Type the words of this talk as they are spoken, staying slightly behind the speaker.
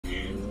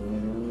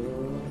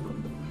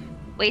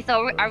Wait,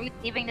 so are we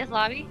leaving this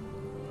lobby?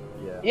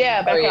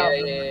 Yeah, back out.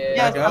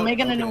 Yes, I'm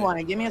making a new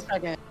one. Give me a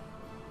second.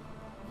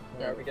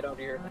 Yeah, we get out of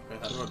here.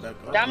 Okay,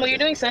 Damo, you're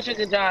doing such a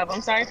good job.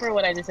 I'm sorry for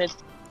what I just said.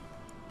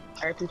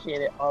 I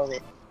appreciate it, all of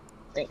it.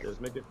 Thanks. Just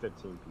make it 15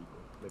 people.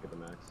 Make it the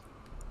max.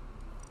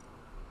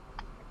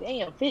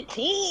 Damn,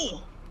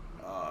 15.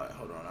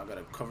 Hold on. I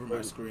gotta cover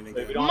my screen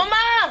again.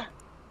 Mama!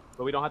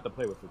 But we don't have to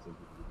play with 15 people.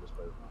 We just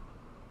play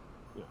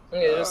with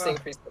Yeah, just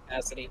increase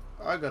capacity.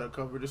 I gotta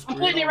cover the screen.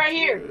 I'm putting it right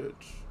here.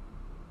 Twitch.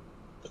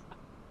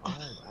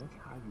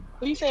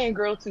 What are you saying,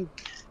 girl, too?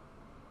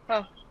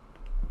 Huh?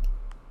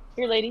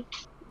 Here, lady.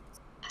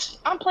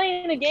 I'm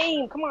playing a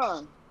game. Come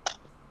on.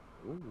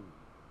 Ooh.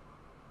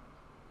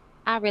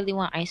 I really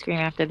want ice cream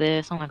after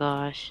this. Oh my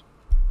gosh.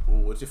 Ooh,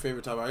 what's your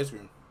favorite type of ice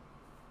cream?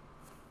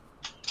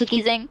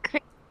 Cookies and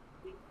cream.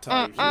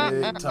 Type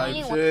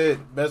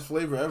shit. Best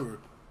flavor ever.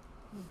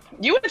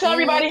 You would tell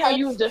everybody how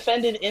you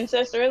defended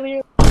incest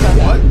earlier?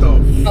 What the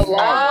fuck?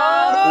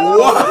 Hello?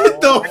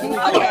 What the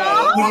fuck?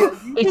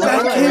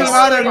 That came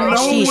out of nowhere.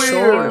 She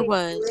sure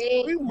was.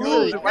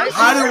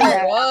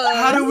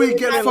 How do we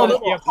get from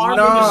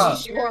nah?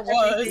 Sure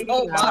was.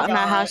 Oh my Talking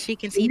about how god. she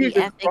can see the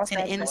ethics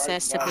and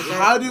incest to preserve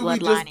How do we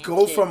bloodline just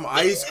go and from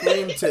ice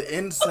cream to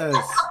incest?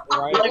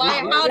 Like,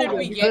 how did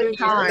we get here?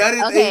 That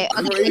is Okay,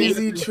 a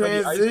crazy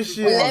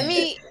transition. Let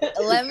me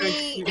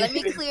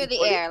clear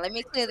the air. Let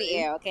me clear the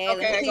air, okay? Let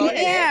me Okay, clear go the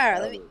air.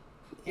 ahead. Let me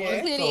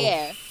clear the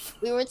air.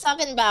 We were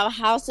talking about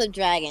House of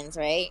Dragons,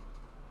 right?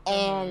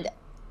 And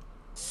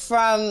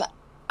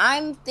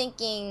I'm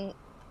thinking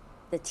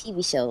the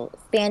TV show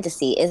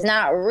fantasy is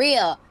not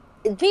real.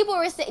 People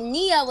were saying,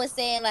 Nia was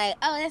saying like,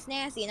 "Oh, that's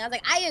nasty," and I was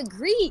like, "I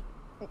agree.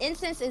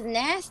 Incense is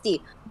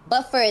nasty."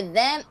 But for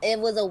them, it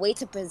was a way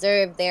to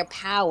preserve their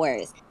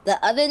powers. The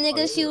other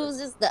niggas,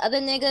 the other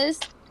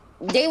niggas,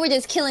 they were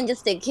just killing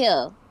just to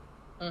kill.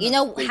 You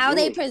know how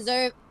they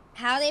preserve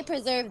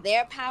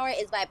their power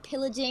is by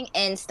pillaging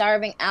and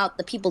starving out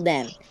the people.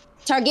 Them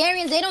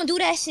Targaryens, they don't do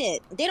that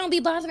shit. They don't be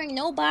bothering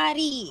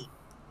nobody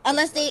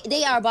unless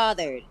they are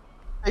bothered.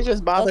 They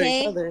just bother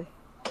each other.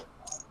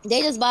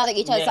 They just bother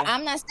each other. Yeah. So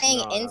I'm not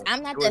saying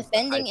I'm not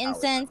defending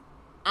incense.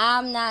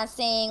 I'm not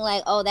saying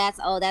like, oh that's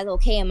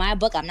okay in my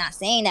book. I'm not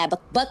saying that.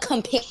 But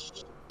compared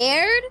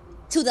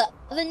to the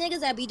other niggas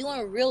that be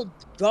doing real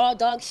raw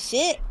dog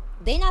shit,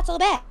 they not so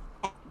bad.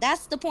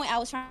 That's the point I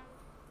was trying.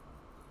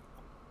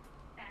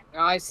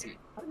 I see.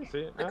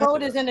 The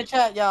code is in the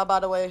chat, y'all, by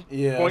the way.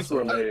 Yeah. Points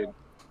were made.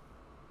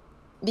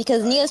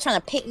 Because Neo's trying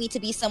to pick me to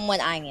be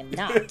someone I am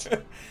not.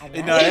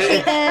 It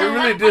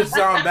really did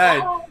sound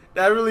bad.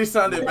 That really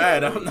sounded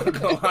bad. I'm not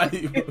gonna lie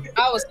to you.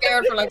 I was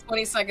scared for like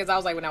 20 seconds. I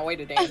was like, when I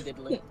waited, damn, did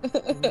look. I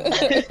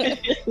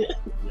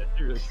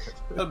was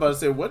about to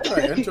say, what did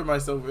I enter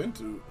myself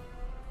into?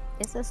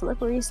 it's a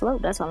slippery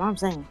slope. That's all I'm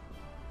saying.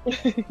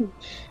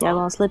 Y'all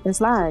gonna slip and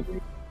slide.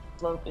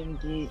 Slope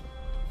indeed.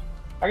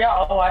 Are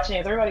y'all all watching?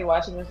 Is everybody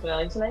watching this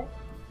finale tonight?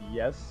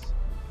 Yes.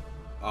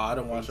 Oh, I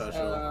don't watch that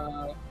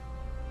show.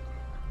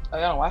 Oh,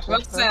 y'all don't watch I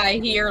was it? about to say, I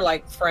hear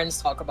like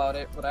friends talk about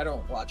it, but I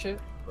don't watch it.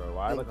 Bro,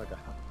 why I look like a...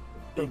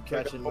 Keep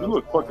catching You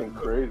look fucking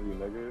crazy,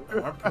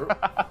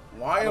 nigga.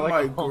 Why am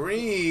I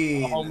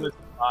green? homeless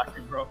spy,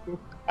 bro.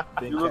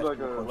 You look like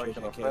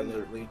an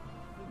offender.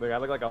 Like, I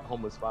look like a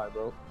homeless spy,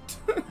 bro.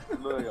 You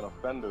look like an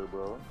offender,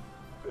 bro.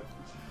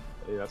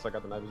 Hey, that's why I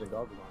got the night vision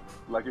goggles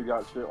on. Like you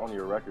got shit on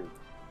your record.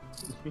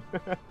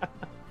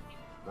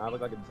 Nah, I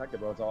look like a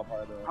detective, bro. It's all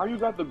part of the... How you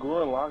got the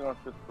Gurren Lagann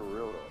shit for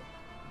real,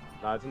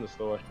 though? Nah, it's in the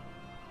store.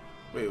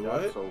 Wait,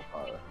 That's what? so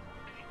fire.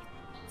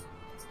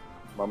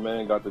 My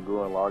man got the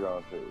Gurren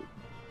Lagann page.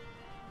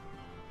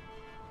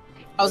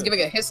 I was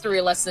giving a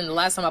history lesson the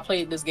last time I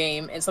played this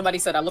game, and somebody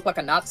said I look like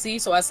a Nazi,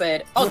 so I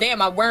said, oh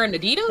damn, I'm wearing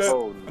Adidas?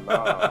 Oh,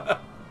 nah.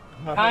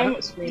 I'm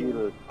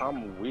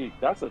I'm weak.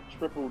 That's a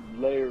triple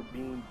layer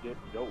bean dip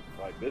joke.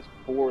 Like, there's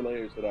 4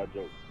 layers to that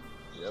joke.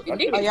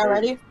 Indeed. Are y'all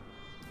ready?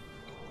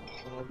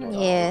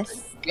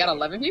 Yes. You got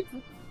 11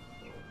 people?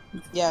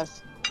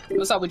 Yes.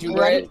 What's up with you,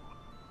 Ready? Brad?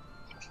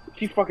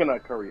 Keep fucking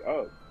that curry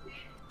up.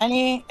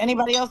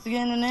 Anybody else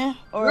getting in there?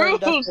 Or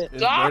that's it?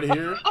 Is Brett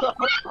here?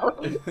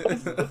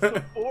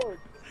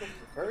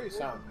 Curry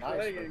sound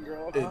nice.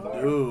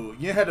 Dude,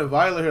 you had to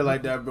violate her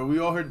like that, bro. We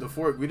all heard the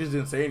fork. We just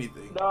didn't say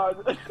anything. Nah,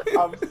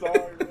 I'm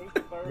sorry. This is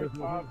the third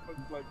time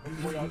like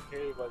before y'all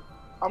came. Like,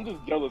 I'm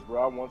just jealous,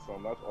 bro. I want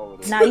some. That's all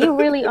it is. Now you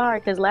really are,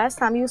 because last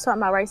time you was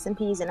talking about rice and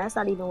peas, and that's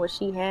not even what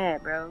she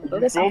had, bro. Go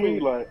You get feel some me?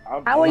 food. Like,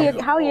 How are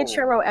your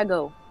churro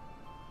ego?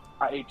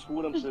 I ate 2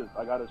 of them shits.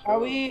 I got a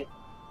churro.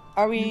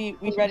 Are we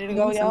ready to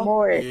go, Some y'all?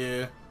 more.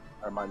 Yeah.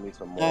 I might need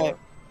some more. Alright.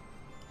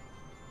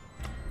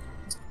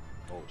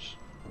 Oh shit.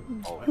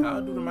 Wait, how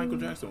do the Michael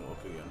Jackson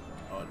walk again?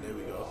 Oh, there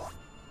we go.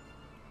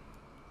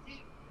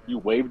 You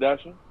wave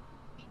dashing?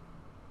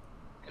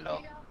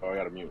 Hello. Oh, I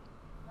gotta mute.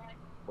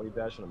 Wave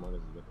dashing among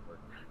us is good work.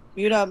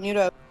 Mute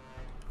up.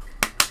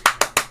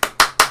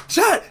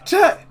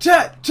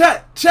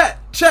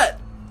 Chat.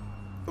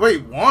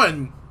 Wait,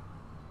 one?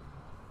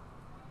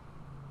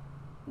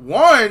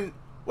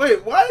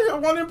 Wait, why is there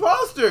one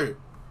imposter?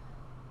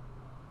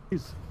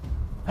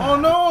 Oh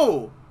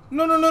no!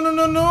 No, no, no, no,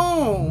 no,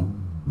 no!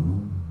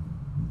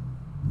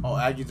 Oh,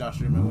 Aggie's not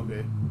streaming.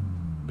 Okay,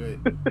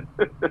 good.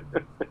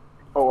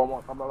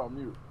 Oh, I'm not on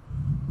mute.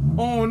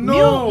 Oh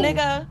no! Mute,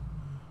 nigga.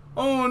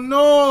 Oh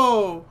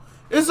no!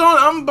 It's on.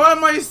 I'm by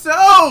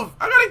myself.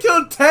 I gotta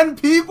kill 10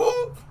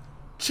 people.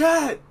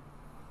 Chat.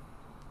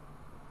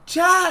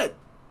 Chat.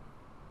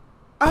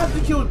 I have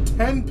to kill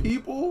 10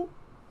 people.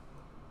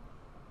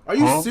 Are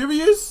you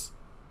serious?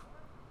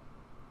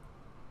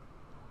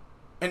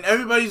 And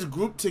everybody's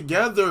grouped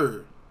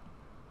together.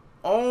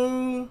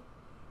 Oh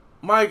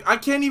my! I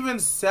can't even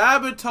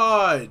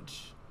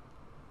sabotage.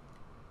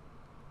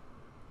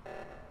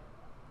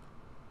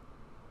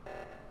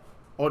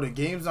 Oh, the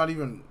game's not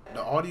even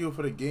the audio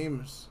for the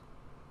games.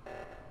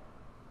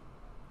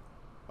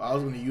 I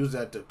was gonna use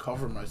that to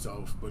cover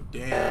myself, but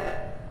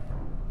damn.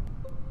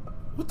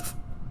 What the?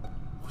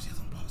 Who's the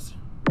other imposter?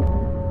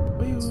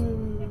 Wait.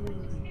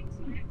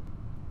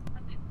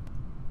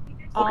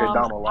 Okay,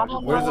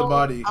 Donald. Where's the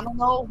body? I don't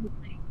know.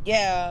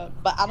 Yeah,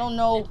 but I don't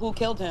know who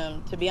killed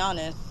him. To be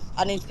honest,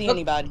 I didn't see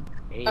anybody.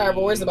 All right,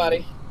 but where's the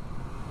body?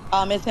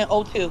 It's in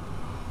O2.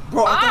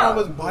 Bro, I thought I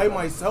was by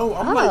myself.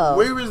 I'm like,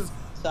 where is?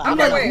 So I'm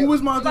like, who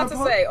is my I'm about to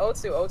say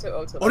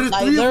O2. Oh, there's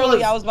like 3 literally,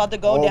 of us. I was about to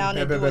go down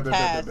and do a bet,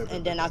 task, bet,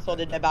 and then I saw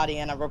the dead body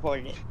and I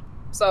reported it.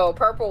 So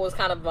Purple was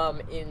kind of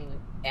in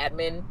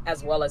admin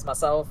as well as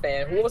myself,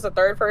 and who was the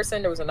third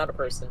person? There was another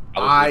person.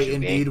 I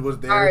indeed was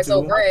there. All right, too.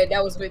 so Red,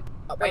 that was with.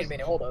 Wait a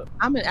minute, hold up.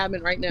 I'm in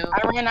admin right now.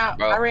 I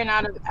ran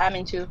out of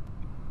admin too.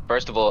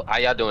 First of all, how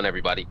y'all doing,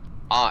 everybody?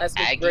 That's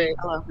Aggie.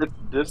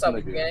 This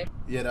nigga.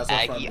 Yeah, that's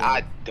Aggie.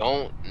 I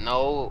don't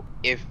know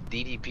if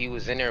DDP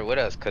was in there with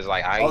us, cause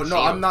like I. Oh no,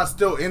 I'm not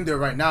still in there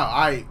right now.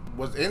 I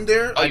was in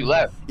there. Oh, you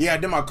left? Yeah, I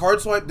did my card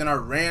swipe, then I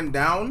ran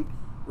down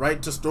right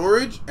to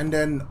storage, and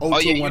then O2 oh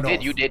yeah, went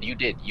off. You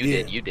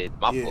did.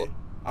 My fault.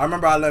 I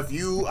remember I left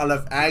you, I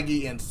left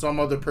Aggie, and some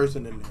other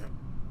person in there.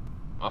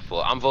 My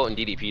fault. I'm voting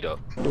DDP though.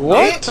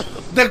 What?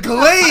 The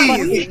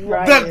glaze!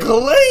 The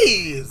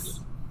glaze!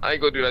 I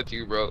ain't gonna do that to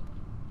you, bro.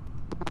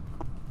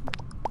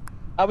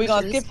 Are we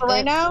gonna skip for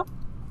right now?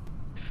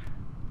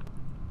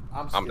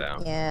 I'm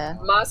down. Yeah.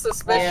 My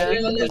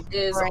suspicion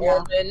is right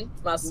Orban.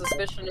 My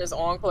suspicion is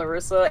on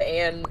Clarissa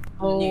and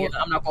Nia.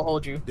 I'm not gonna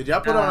hold you. Did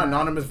y'all put on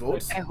anonymous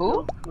votes? And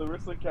who?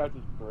 Clarissa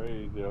catches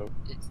praise, yo.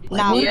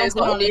 Nah, Nia is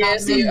on Nia.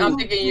 I'm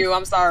thinking you.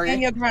 I'm sorry.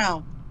 Stand your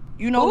ground.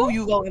 You know who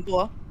you voting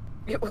for.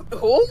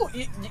 Who?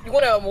 You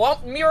want a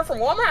mirror from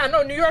Walmart? I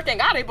know New York ain't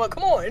got it, but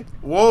come on.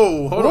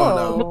 Whoa, hold on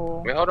now.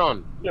 Wait, hold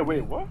on. Yeah,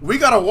 wait, what? We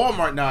got a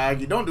Walmart now,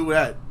 Aggie. Don't do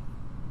that.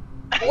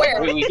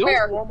 Where? Wait, we do?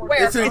 Where?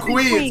 It's in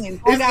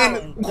Queens. It's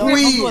in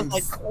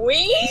Queens.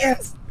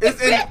 Queens? It's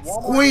in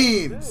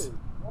Queens.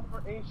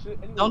 Walmart ain't shit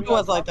anyway. Don't do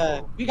us like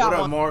that. We got What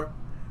up, one. Mar?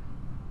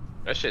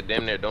 That shit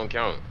damn near don't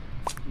count.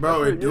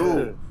 Bro, it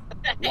do.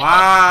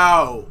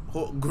 Wow.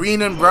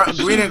 Green and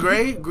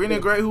gray? Green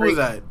and gray? Who was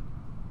that?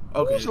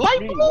 Okay.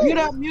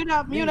 Mute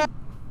up.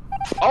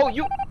 Oh,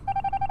 you.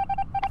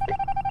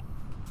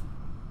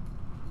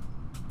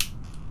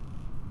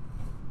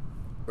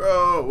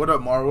 Bro, what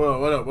up, Mar?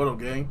 What up,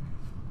 gang?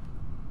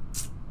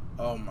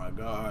 Oh my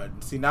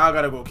god. See, now I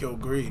gotta go kill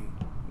Green.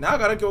 Now I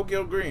gotta go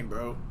kill Green,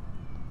 bro.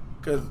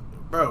 Cause,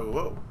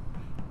 bro,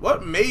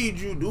 what made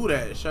you do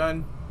that,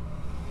 son?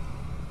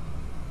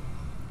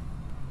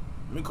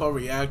 Let me call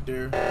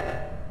Reactor.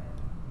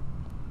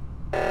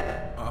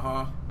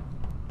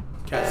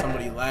 Catch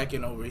somebody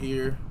lacking over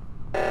here.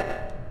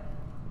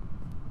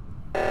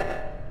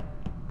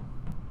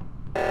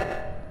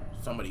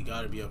 Somebody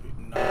gotta be up here.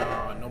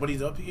 Nah,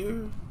 nobody's up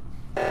here.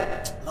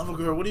 Lover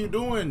girl, what are you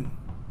doing?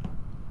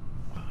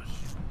 Oh,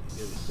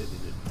 shit. They did it.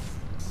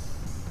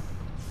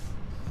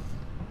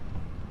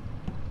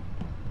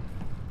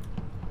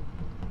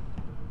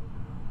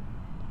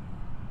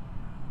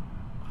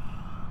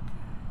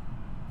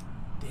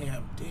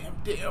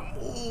 Damn,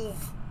 move.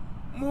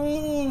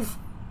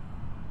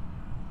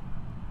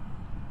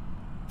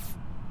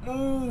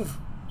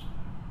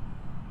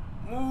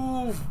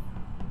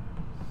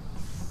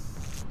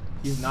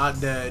 He's not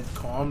dead.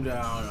 Calm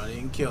down. I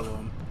didn't kill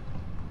him.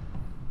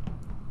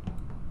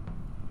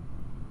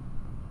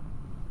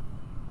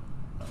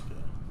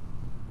 Okay.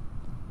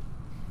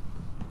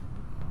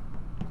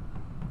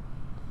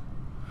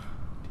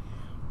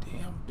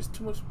 Damn, there's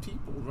too much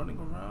people running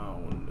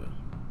around.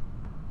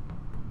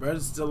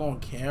 Brett's still on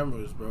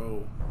cameras,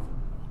 bro.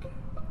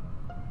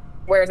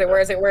 Where is it?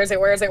 I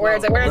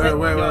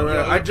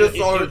just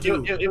saw it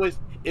too.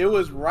 It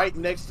was right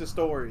next to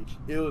storage.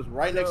 It was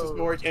right next to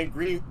storage, and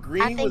Green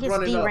I think was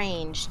running it's up.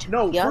 deranged.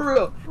 No, Yep. for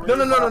real.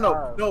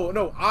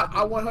 No.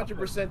 I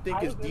 100%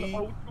 think it's D.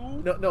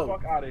 No.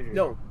 Fuck out of here.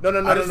 No.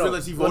 I just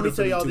realized he Let voted me for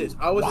tell me y'all too. this.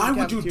 I was Why in the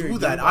would you cafeteria do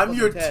that? doing a I'm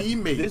fucking your task.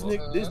 teammate.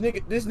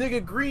 This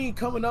nigga Green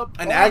coming up.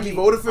 And on Aggie me.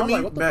 voted for I'm me?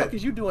 like, what the Bet. fuck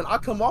is you doing? I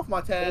come off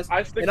my task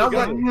I stick and I'm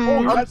together.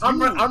 running. I'm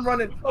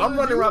running you?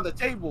 around the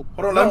table.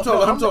 Hold on, let him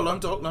talk.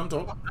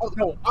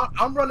 No,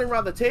 I'm running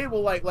around the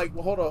table like,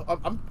 well, hold on.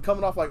 I'm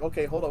coming off like,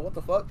 okay, hold on, what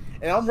the fuck fuck?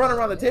 And I'm running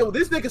around the table.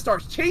 This nigga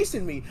starts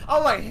chasing me.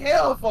 I'm like,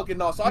 hell fucking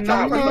no. So I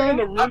Nah, try we were in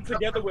the to room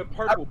together with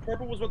Purple.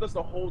 Purple was with us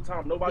the whole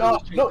time. Nobody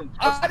was chasing. No,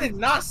 I did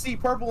not see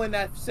Purple in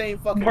that same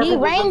fucking. Green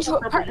was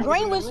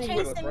us,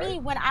 chasing right? me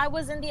when I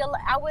was in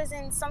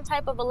some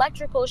type of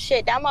electrical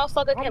shit. That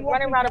motherfucker kept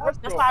running around the room.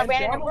 That's why I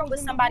ran in the room with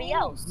somebody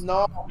else.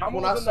 No,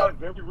 when I was in that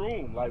very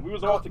room. Like, we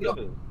was all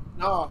together.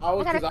 No,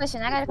 I got a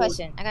question. I got a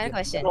question. I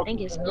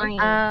think it's green.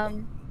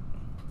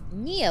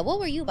 Nia, what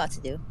were you about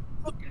to do?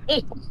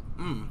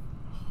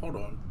 Hold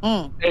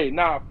on. Hey,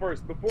 nah.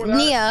 First, before that,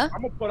 Nia.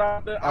 I'm gonna put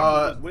out there.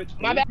 I'm with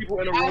My bad. people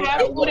in the room. I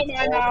have food in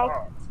my mouth.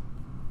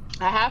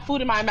 I have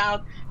food in my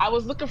mouth. I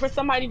was looking for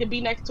somebody to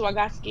be next to. I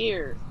got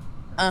scared.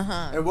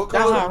 And what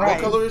color? What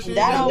color is she?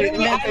 I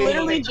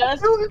literally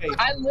just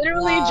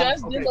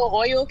did the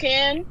oil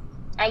can.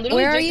 I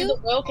literally just did the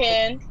oil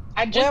can.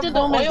 I just did the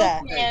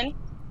oil can,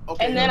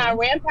 and then I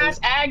ran past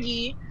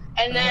Aggie,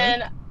 and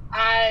then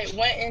I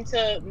went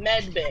into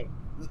med bay.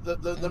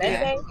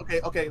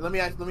 Okay. Let me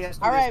ask you.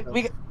 All right, let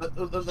me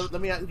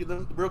ask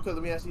you real quick.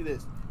 Let me ask you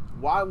this: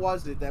 why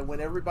was it that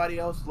when everybody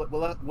else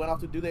went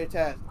off to do their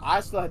task, I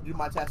still had to do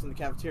my task in the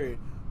cafeteria?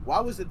 Why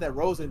was it that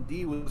Rose and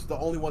D was the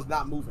only ones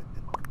not moving?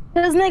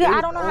 Cause nigga,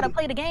 I don't know how to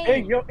play the game.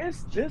 Hey, yo,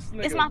 it's this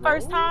nigga. It's my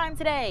first time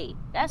today.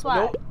 That's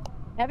why.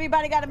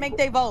 Everybody got to make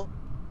their vote.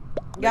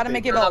 You got to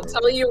make it vote. I'm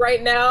telling you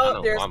right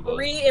now, there's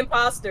 3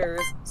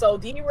 imposters. So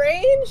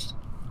deranged.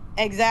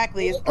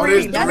 Exactly, it's Oh, 3.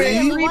 there's That's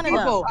 3? one of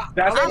them.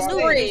 That's I'm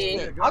 3.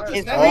 It's 3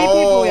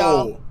 people,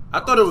 y'all. I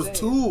thought it was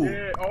 2.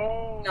 Yeah,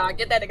 Nah,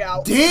 get that nigga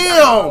out.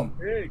 Damn.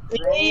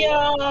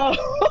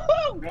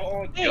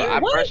 Yo, I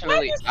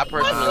personally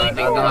think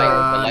that,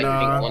 like, the light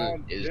pink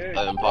one is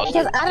an imposter.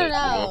 Because I don't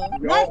know.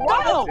 Let's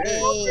go.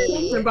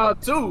 Talking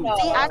about 2.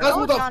 That's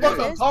what the fuck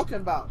I'm talking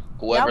about.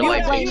 Whoever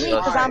light pink is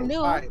because I'm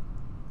new.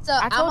 So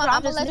I told you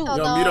I'm gonna just let new. y'all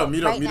Yo, know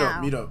meet right now.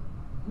 up.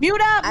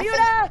 Mute up.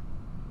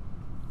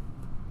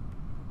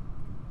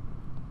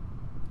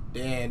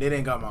 Damn, they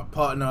didn't got my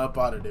partner up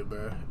out of there,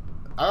 bro.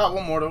 I got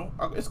one more though.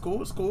 It's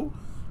cool.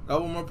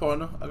 Got one more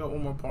partner.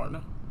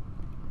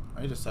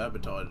 I need to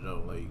sabotage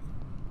though. Like,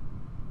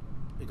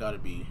 it gotta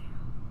be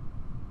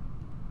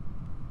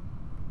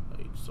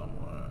like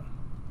somewhere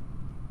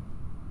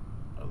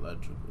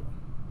electrical.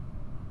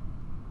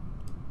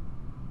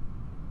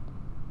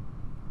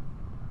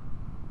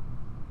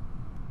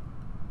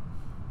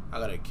 I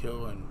gotta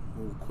kill and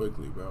move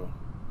quickly, bro.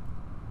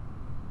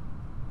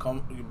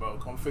 Come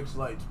fix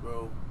lights,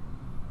 bro.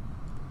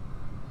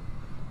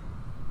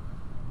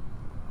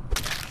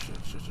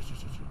 Shit.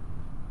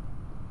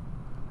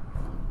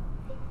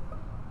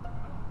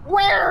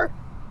 Where?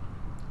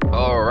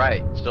 All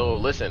right. So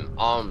listen,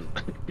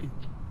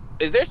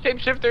 is there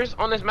shapeshifters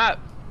on this map?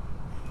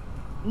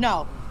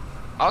 No.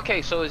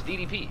 Okay, so it's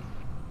DDP.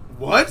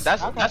 What?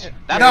 That's Nah.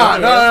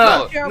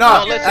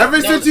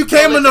 Ever since you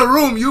came in the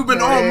room, you've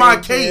been on my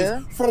case.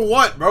 For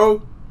what,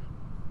 bro?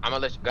 I'm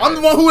gonna let you go. I'm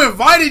the one who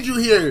invited you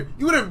here.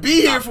 You wouldn't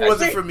be here if it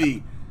wasn't for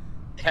me.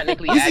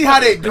 Technically, you see how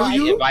they do she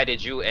you?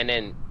 invited you, and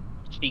then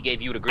she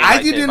gave you the green light.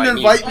 Aggie didn't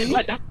invite me.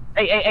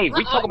 Hey,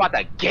 we talk about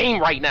that game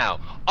right now.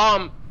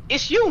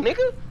 It's you,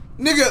 nigga.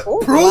 Nigga,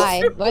 ooh, proof?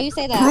 Why you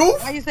say that?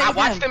 Proof? Why you say I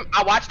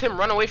watched him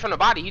run away from the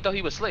body. He thought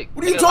he was slick.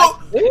 What are you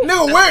talking?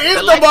 Nigga, where is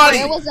the body?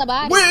 Where was the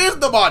body? Where is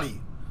the body?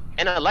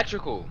 In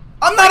electrical.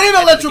 I'm not in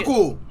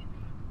electrical.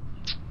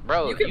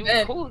 Bro,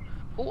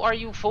 who are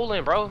you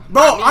fooling, bro?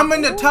 Bro, I'm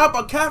in the top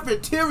of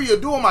cafeteria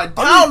doing my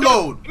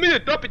download.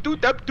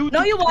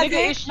 No, you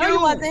wasn't. No,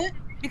 you wasn't.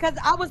 Because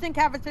I was in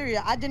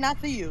cafeteria. I did not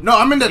see you. No,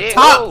 I'm in the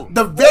top,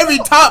 the very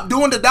top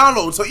doing the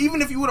download. So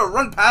even if you would have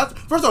run past,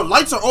 first of all,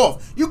 lights are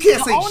off. You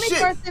can't say shit. The only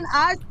person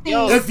I see.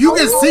 If you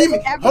can see me,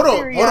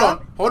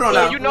 hold on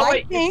now. You know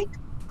what?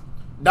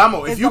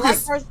 Damo, if you can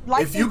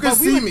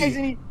see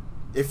me,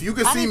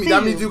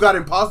 that means you got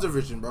imposter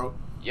vision, bro.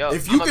 Yo,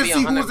 if you can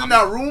see who's in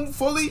that room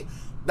fully,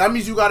 that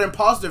means you got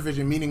imposter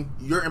vision, meaning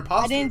you're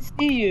imposter. I didn't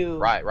see you.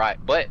 Right.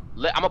 But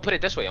I'm gonna put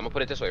it this way.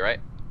 Right?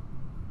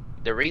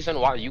 The reason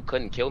why you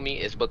couldn't kill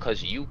me is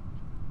because you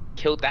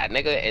killed that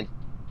nigga and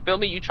feel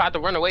me. You tried to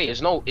run away.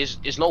 There's no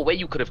way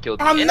you could have killed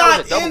me. I'm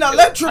not in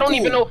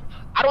electrical.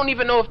 I don't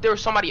even know if there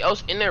was somebody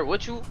else in there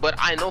with you, but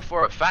I know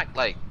for a fact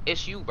like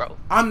it's you, bro.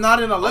 I'm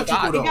not in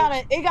electrical though.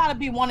 It gotta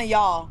be one of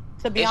y'all.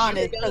 To be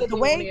honest, the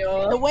way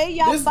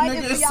y'all this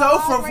fighting nigga is for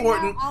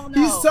self-reporting.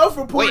 He's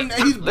self-reporting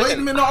and he's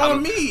blaming it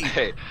on me.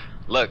 Hey,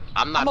 look,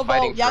 I'm not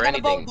fighting for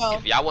anything.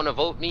 If y'all want to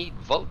vote me,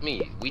 vote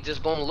me. We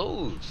just gonna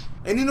lose.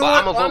 And you know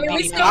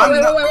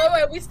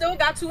what? We still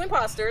got 2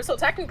 imposters, so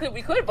technically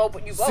we could vote,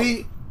 but you vote.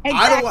 See,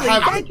 I don't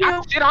have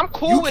shit. I'm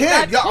cool with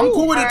that. Yeah, I'm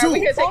cool with it too.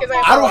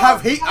 I don't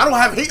have hate. I don't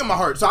have hate in my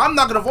heart, so I'm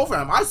not gonna vote for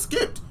him. I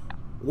skipped.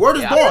 Word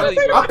is born.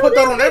 I put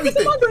that on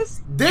everything.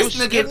 This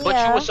nigga, but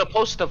you were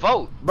supposed to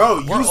vote, bro.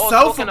 You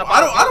self.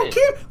 I don't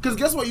care. Cause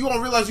guess what? You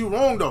gonna realize you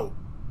wrong though.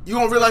 You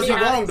gonna realize you're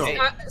wrong though.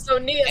 So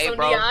Nia,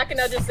 I can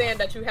understand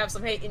that you have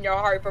some hate in your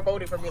heart for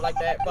voting for me like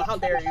that. But how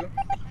dare you?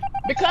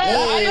 Because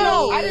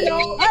I don't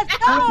know.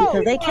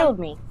 Because they killed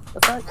me.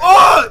 The fuck?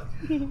 Oh!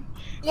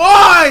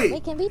 Why?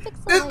 Wait, can we fix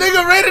This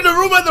nigga ran in the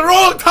room at the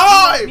wrong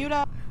time.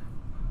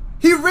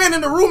 He ran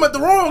in the room at the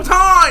wrong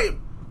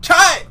time.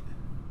 Chat.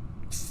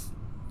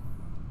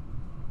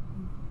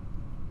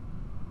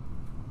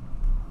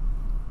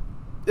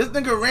 This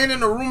nigga ran in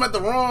the room at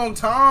the wrong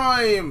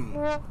time.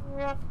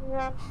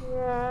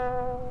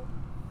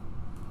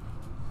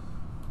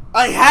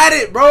 I had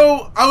it,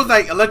 bro. I was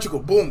like, electrical,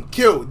 boom,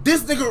 kill.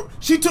 This nigga,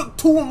 she took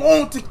too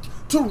long to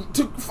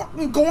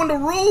fucking go in the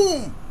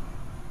room.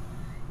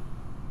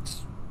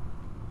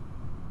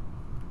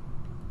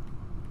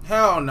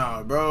 Hell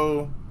nah,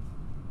 bro.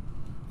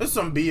 It's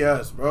some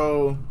BS,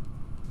 bro.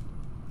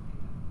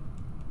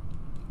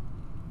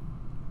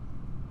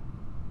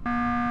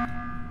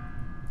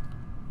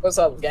 What's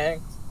up,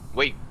 gang?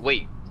 Wait.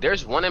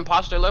 There's one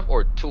imposter left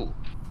or two?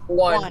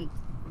 One.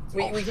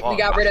 We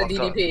got rid of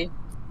DDP.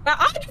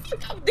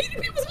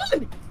 DDP was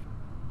one.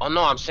 Oh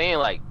no, I'm saying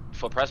like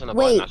for pressing the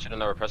button. I should have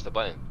never pressed the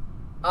button.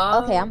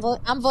 Okay, I'm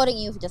voting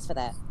you just for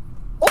that.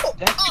 Oh.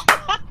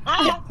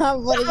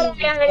 I'm voting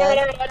you.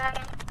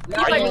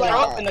 Are you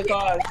drunk in the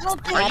car?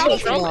 Are you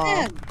drunk?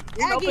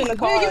 Aggie, wait.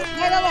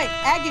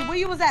 Aggie, where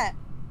you was at?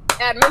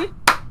 Admin.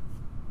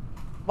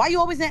 Why you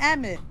always in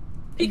admin?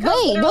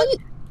 Because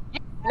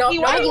no,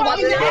 why you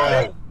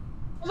lying?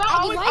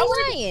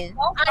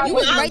 You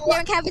was right there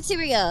in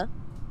cafeteria.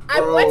 I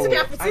went to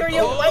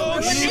cafeteria.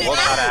 She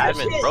walked out of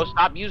admin. Bro,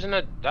 stop using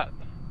that.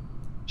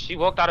 She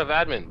walked out of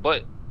admin.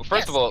 But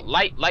first of all,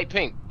 light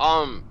pink.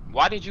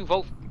 Why did you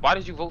vote? Why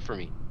did you vote for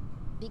me?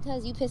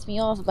 Because you pissed me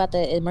off about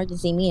the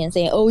emergency meeting,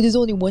 saying, "Oh, there's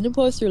only one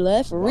imposter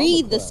left."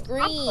 Read the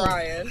screen. I'm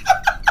crying.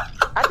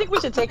 I think we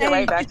should take it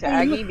right back to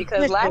Aggie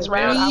because last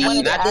round I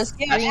wanted to ask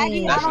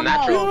Aggie. That's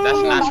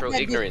natural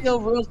ignorance.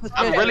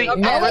 I'm really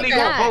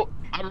gonna vote.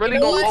 I'm really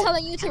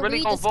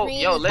gonna vote.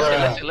 Yo,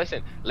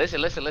 listen.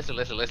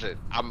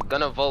 I'm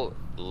gonna vote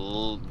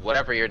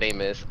whatever your name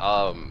is.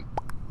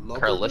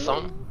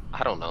 Curlism?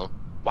 I don't know.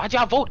 Why'd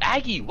y'all vote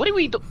Aggie? What do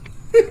we do?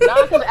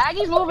 Nah, because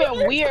Aggie's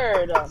moving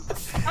weird.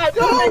 I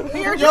know,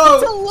 weird.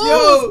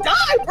 Yo,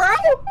 die, bro.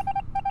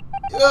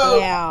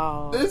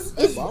 Yo, this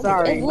is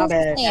sorry, my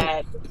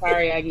bad.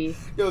 Sorry, Aggie.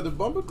 Yo, the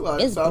bumper clock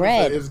sound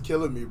effect is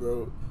killing me,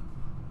 bro.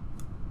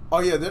 Oh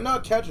yeah, they're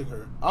not catching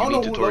her. I don't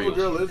know who level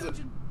girl is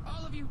it.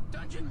 All of you,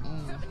 dungeon.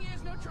 7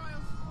 years, no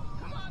trials.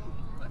 Come on,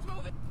 let's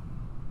move it.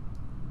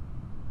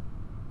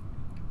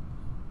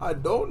 I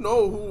don't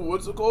know who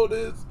what's it called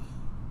is.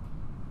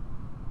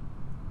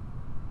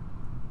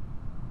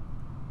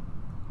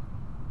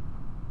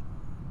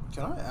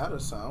 Can I add a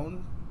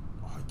sound?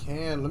 Oh, I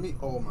can. Let me.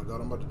 Oh my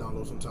god, I'm about to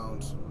download some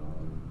sounds.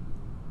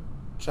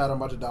 Chat, I'm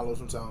about to download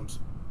some sounds.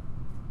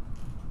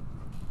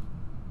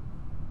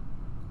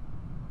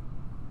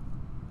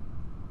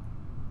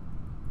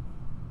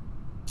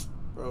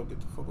 Bro,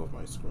 get the fuck off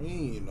my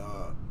screen.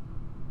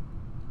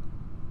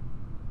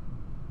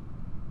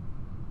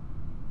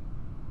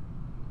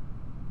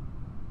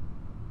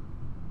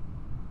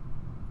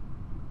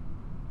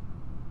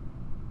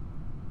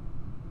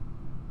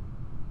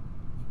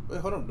 Wait,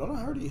 hold on. Don't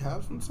I already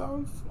have some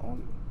sounds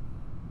on?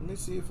 Let me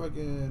see if I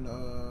can,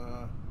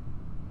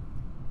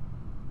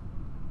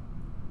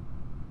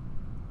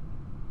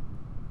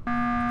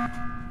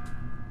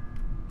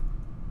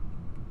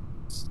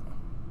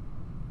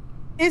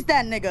 It's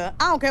that nigga.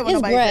 I don't care what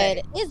nobody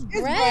says. It's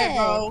bread,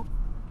 bro.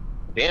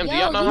 Damn, do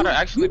y'all know how to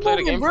actually play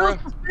the game, bro?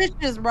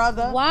 Suspicious,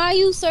 brother. Why are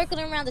you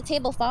circling around the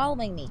table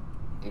following me?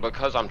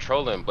 Because I'm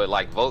trolling, but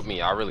like, vote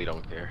me. I really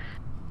don't care.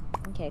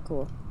 Okay,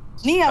 cool.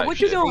 Nia, what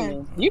you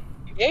doing? You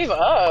gave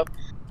up.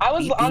 I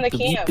was on the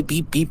cam.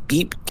 Beep.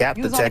 Gap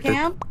you was on the detected.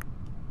 cam?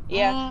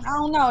 Yeah. I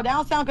don't know. That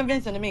don't sound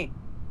convincing to me.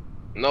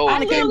 No, I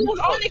literally was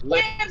on the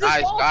cam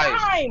this whole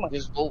time.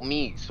 Just vote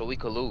me so we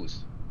could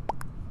lose.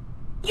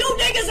 You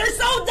niggas are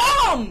so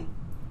dumb.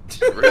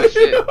 Real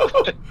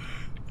shit.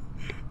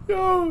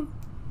 Yo.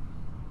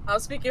 I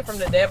was speaking from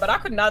the dead, but I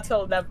could not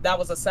tell that that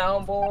was a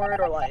soundboard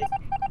or like.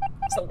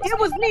 It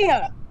was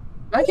Nia.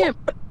 I can't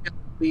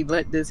believe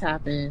let this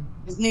happen.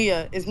 It's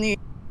Nia. It's Nia.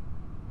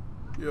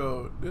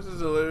 Yo, this is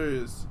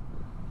hilarious.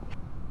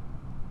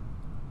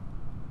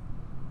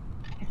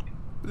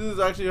 This is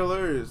actually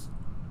hilarious.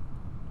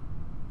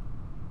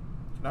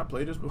 Can I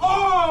play this before?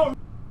 Oh!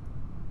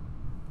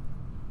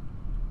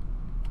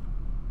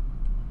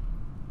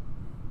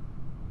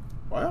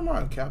 Why am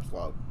I in caps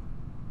lock?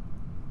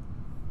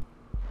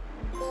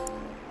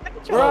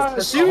 Bro,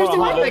 she was the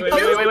one that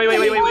killed me.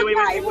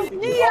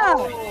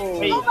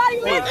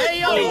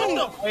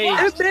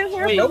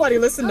 Wait, nobody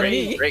listened to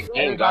me. Great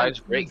game, guys.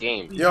 Great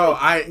game. Yo,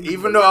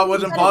 even though I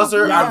was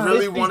imposter, I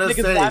really want to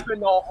say.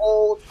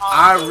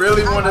 I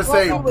really want to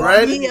say,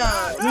 Bread.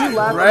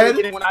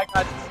 Bread. When I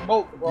got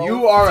smoked, bro.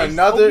 You are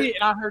another. And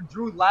I heard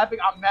Drew laughing.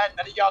 I'm mad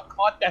that y'all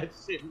caught that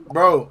shit,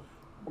 bro.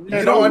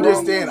 You don't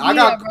understand. I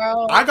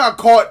got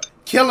caught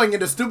killing in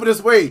the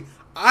stupidest way.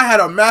 I had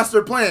a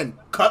master plan.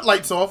 Cut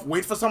lights off,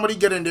 wait for somebody to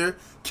get in there,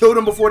 kill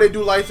them before they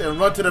do lights, and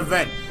run to the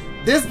vent.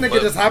 This nigga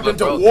just happened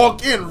to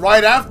walk in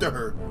right after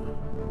her.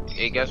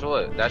 Hey, guess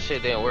what? That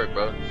shit didn't work,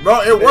 bro.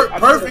 Bro, it worked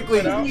perfectly.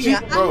 I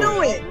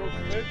knew it.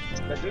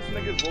 that this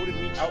nigga voted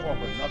me out off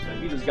of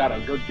nothing. He just got a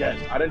good guess.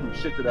 I didn't do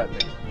shit to that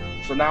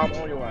nigga. So now I'm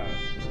on your ass.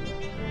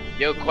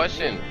 Yo,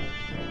 question.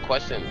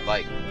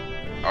 Like,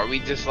 are we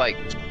just like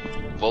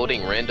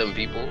voting random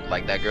people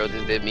like that girl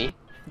just did me?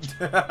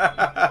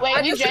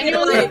 Wait, you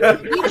genuinely?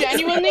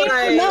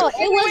 No,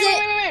 it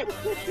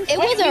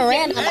wasn't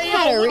random. I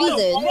had a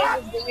reason.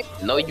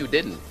 No, you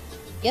didn't.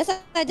 Yes,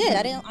 I did.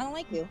 I don't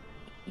like you.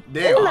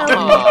 Damn.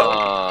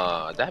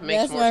 That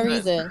makes That's more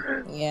my sense.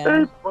 reason.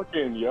 Yeah.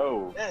 Fucking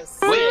yo. Yes.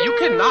 Wait, you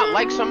cannot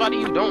like somebody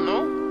you don't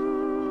know?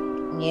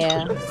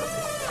 Yeah.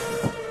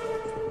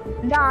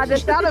 Nah, the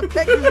sound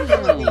effect is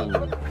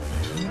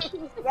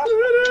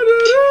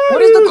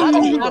What is the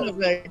sound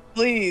effect?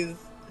 Please.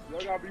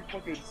 Y'all gotta be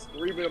fucking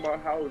screaming in my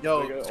house.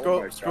 Yo,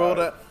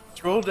 nigga.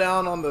 scroll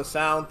down on the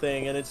sound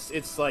thing, and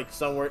it's like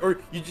somewhere, or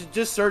you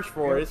just search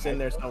for it. It's in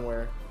there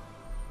somewhere.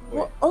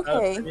 Wait,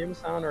 okay. Game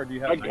sound, or do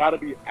you have? I gotta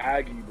be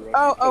Aggie, bro.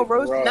 Oh,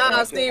 Rose.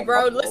 Nah, Steve,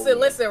 bro.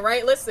 Listen,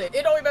 right? Listen.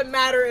 It don't even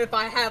matter if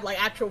I have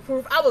like actual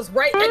proof. I was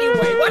right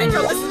anyway. Why didn't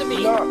you listen to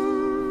me? Yo,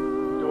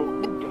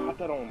 who got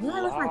that on? You know,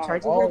 I left my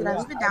charger here. Did I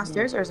leave it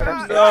downstairs or is it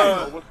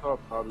upstairs? What's up,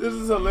 Bobby? This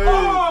is hilarious.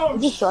 Oh,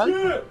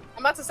 shit.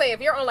 I'm about to say, if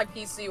you're on like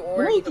PC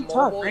or even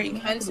mobile, you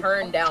can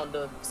turn down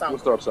the sound.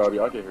 What's up, Saudi?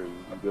 I can hear you.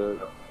 You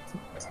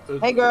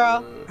good? Hey,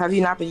 girl. Have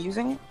you not been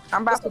using it?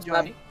 I'm about to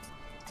join.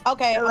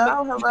 Okay.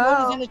 Hello.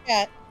 Rose is in the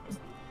chat.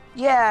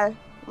 Yeah,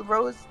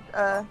 Rose.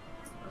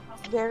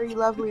 Very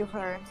lovely of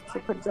her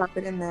to drop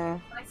it in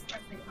there.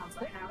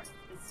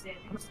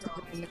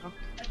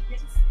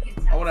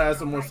 I want to add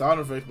some more sound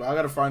effects, but I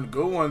gotta find the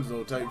good ones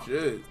though. Type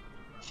shit.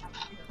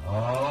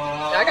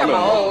 I got my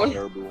own.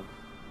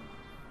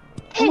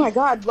 Oh my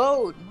God,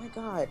 load. Oh my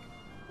God.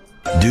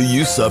 Do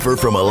you suffer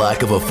from a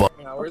lack of a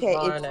Okay,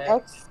 it's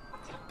X.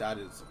 That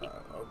is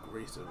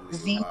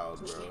aggressively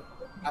loud,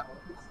 bro.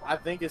 I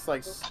think it's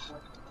like,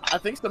 I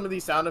think some of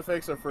these sound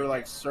effects are for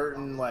like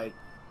certain for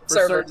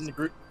Servers. certain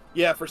group.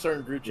 Yeah, for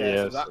certain group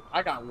chats. Yes.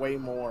 I got way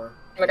more.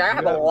 Like I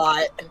have a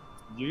lot.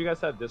 Do you guys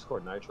have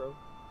Discord Nitro?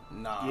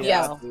 Nah.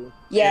 Yeah. Yeah,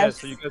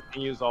 Yes. so you guys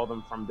can use all of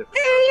them from different.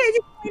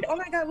 Yeah. Oh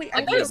my God, wait.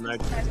 I Yeah,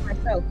 joined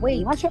myself.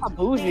 Wait. Not y'all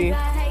bougie.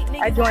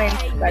 I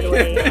joined, by the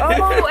way.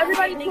 Oh,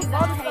 everybody took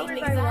all the colors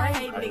I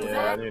like.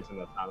 Yeah, I need to turn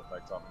the sound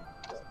effects off.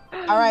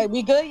 All right,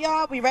 we good,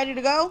 y'all? We ready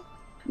to go?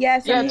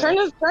 Yes. Yeah, turn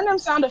them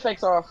sound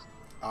effects off.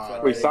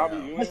 Wait, Sabi,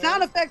 you The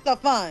sound effects are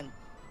fun.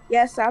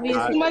 Yes, Sabi.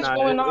 There's too much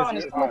going on.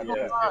 There's too much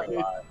going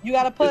on. You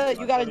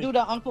gotta do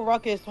the Uncle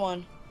Ruckus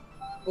one.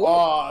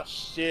 Oh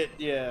shit!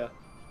 Yeah.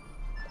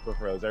 For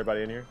real, is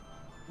everybody in here?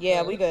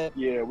 Yeah, we good.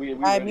 Yeah, we. All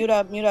right, mute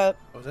up.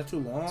 Oh, is that too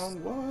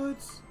long?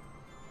 What?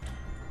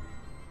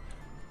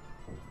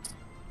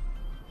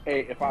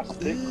 Hey, if I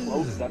stick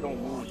close, that don't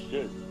move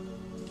shit.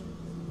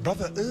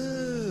 Brother,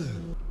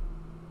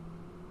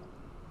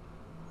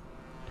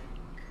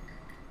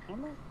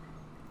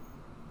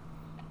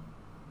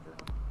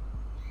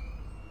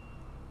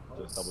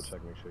 Just double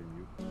check, make sure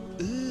you.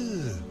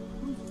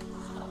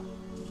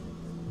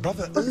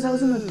 Brother, Because I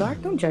was in the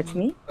dark. Don't judge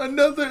me.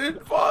 Another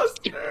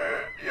imposter.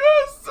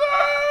 Yes,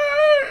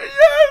 sir.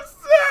 Yes,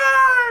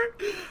 sir.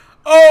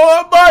 Oh,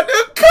 I'm about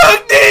to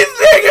cook these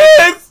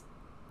niggas.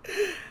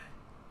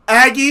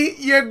 Aggie,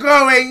 you're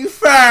going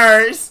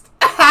first.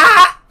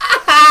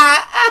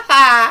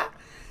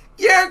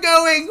 You're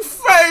going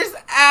first,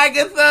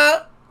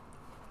 Agatha.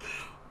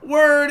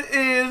 Word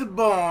is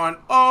born.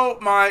 Oh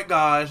my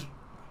gosh.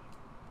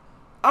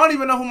 I don't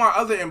even know who my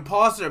other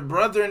imposter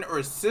brother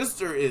or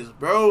sister is,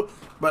 bro.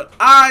 But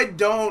I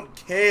don't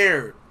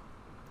care.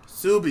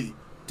 Subi.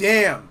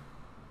 Damn.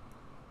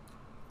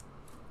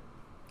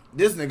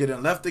 This nigga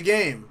done left the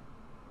game.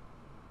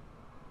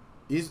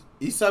 He's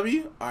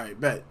subby? Alright,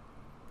 bet.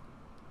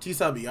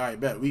 T-subby, alright,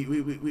 bet.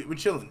 We're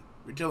chilling.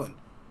 We're chilling.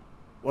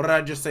 What did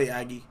I just say,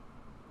 Aggie?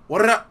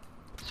 What did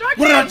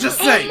I just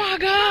say? Oh my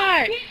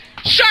God!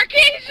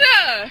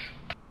 Sharkeisha!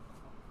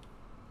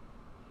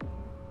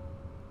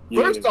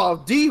 First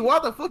off, D, why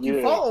the fuck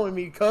you following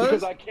me, cuz?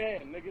 Because I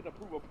can, nigga, to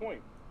prove a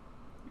point.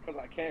 Because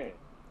I can.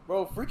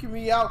 Bro, freaking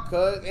me out,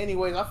 cuz.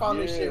 Anyways, I found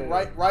this shit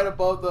right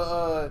above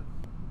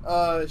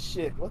the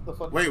shit. What the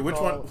fuck? Wait, which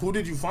one? Who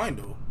did you find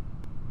though?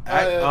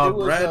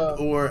 Bread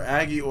or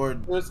Aggie or?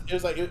 It was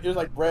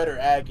like Bread or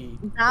Aggie.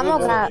 Damo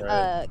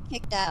got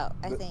kicked out,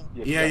 I think.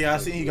 Yeah, I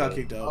seen he got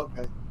kicked out.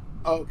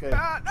 Okay.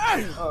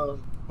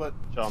 But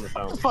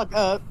fuck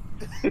up.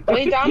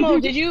 Wait,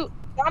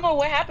 Damo,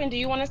 what happened? Do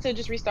you want us to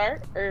just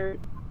restart or?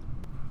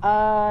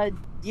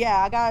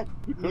 Yeah, I got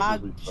my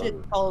shit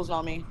closed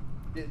on me.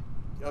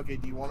 Okay,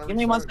 do you want to? Give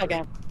me 1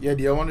 second. Yeah,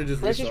 do you want to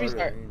just Let's restart? just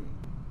restart.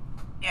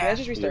 Yeah, let's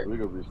just restart. Yeah, we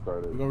gonna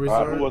restart it. We gonna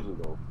restart Who was it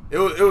though? It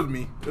was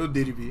me. It was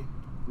DDP.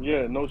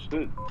 Yeah, no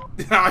shit.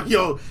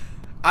 Yo,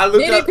 I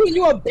looked DDP, up.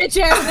 you a bitch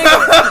ass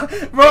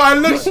nigga. Bro, I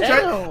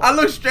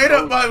looked straight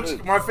up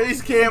my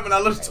face cam and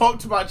I talked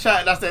to my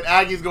chat and I said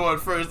Aggie's going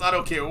first. I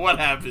don't care what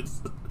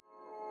happens.